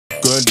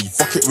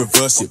fuck it,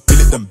 reverse it, bill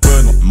it then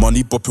burn it.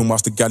 Money bopping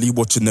whilst the galley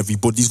watching,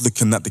 everybody's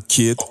looking at the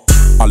kid.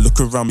 I look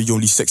around me,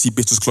 only sexy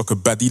bitches clock a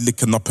baddie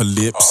licking up her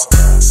lips.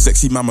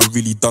 Sexy mama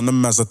really done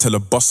them as I tell her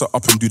bust her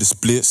up and do the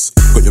splits.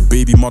 Got your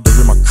baby mother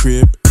in my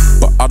crib,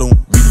 but I don't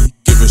really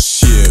give a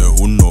shit.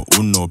 Uno,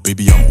 uno,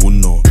 baby I'm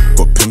uno.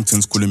 Got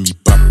Pingtons calling me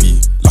papi,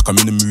 like I'm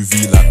in a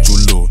movie like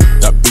Jullo.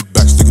 That big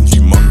bag's looking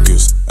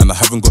humongous, and I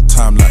haven't got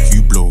time like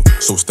Hublot.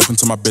 So step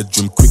into my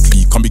bedroom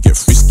quickly, come be get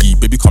frisky.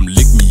 Baby come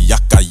lick me,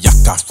 yaka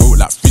yaka, throw it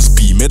like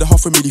frisbee. Made a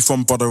half a milli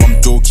from brother,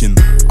 I'm joking.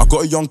 I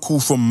got a young call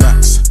from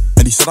Max,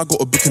 and he said I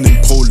got a booking in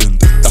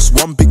Poland. That's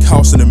one big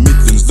house in the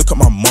Midlands, look at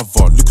my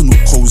mother, looking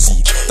all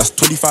cozy. That's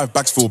 25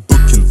 bags for a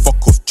booking,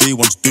 fuck off,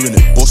 J1's doing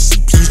it bossy.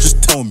 Please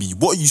just tell me,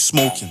 what are you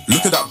smoking?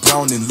 Look at that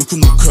browning,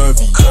 looking all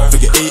curvy.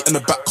 Figure 8 in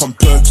the back come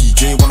perky.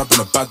 J1 I've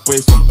been a bad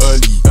boy from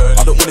early.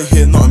 I don't wanna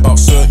hear nothing about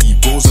 30.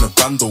 Bros in a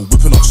bando,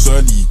 whipping up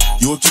surly.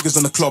 Your jiggers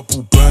in the club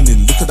all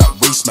burning. Look at that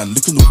waist man,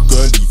 looking all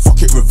girly.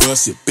 Fuck it,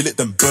 reverse it, bill it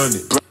then burn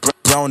it.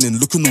 Browning,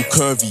 looking all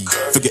curvy.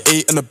 Figure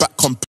 8 in the back come